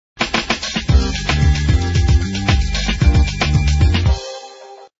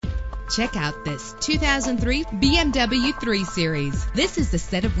Check out this 2003 BMW 3 Series. This is the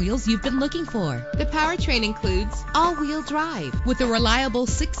set of wheels you've been looking for. The powertrain includes all-wheel drive with a reliable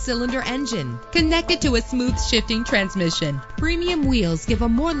 6-cylinder engine connected to a smooth shifting transmission. Premium wheels give a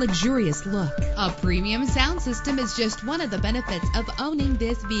more luxurious look. A premium sound system is just one of the benefits of owning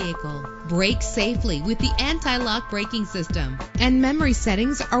this vehicle. Brake safely with the anti-lock braking system. And memory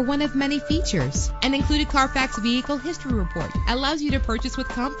settings are one of many features. An included Carfax Vehicle History Report allows you to purchase with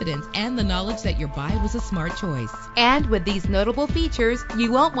confidence and the knowledge that your buy was a smart choice. And with these notable features,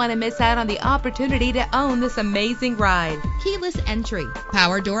 you won't want to miss out on the opportunity to own this amazing ride. Keyless entry,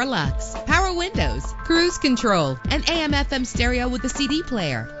 power door locks, power windows, cruise control, an AM/FM stereo with a CD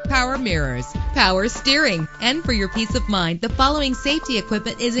player, power mirrors, power steering. And for your peace of mind, the following safety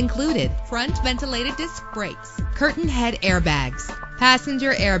equipment is included: front ventilated disc brakes, curtain head airbags,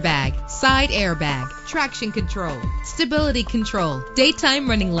 passenger airbag, side airbag, traction control, stability control, daytime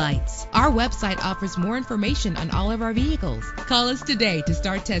running lights. Our website offers more information on all of our vehicles. Call us today to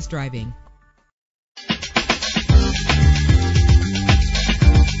start test driving.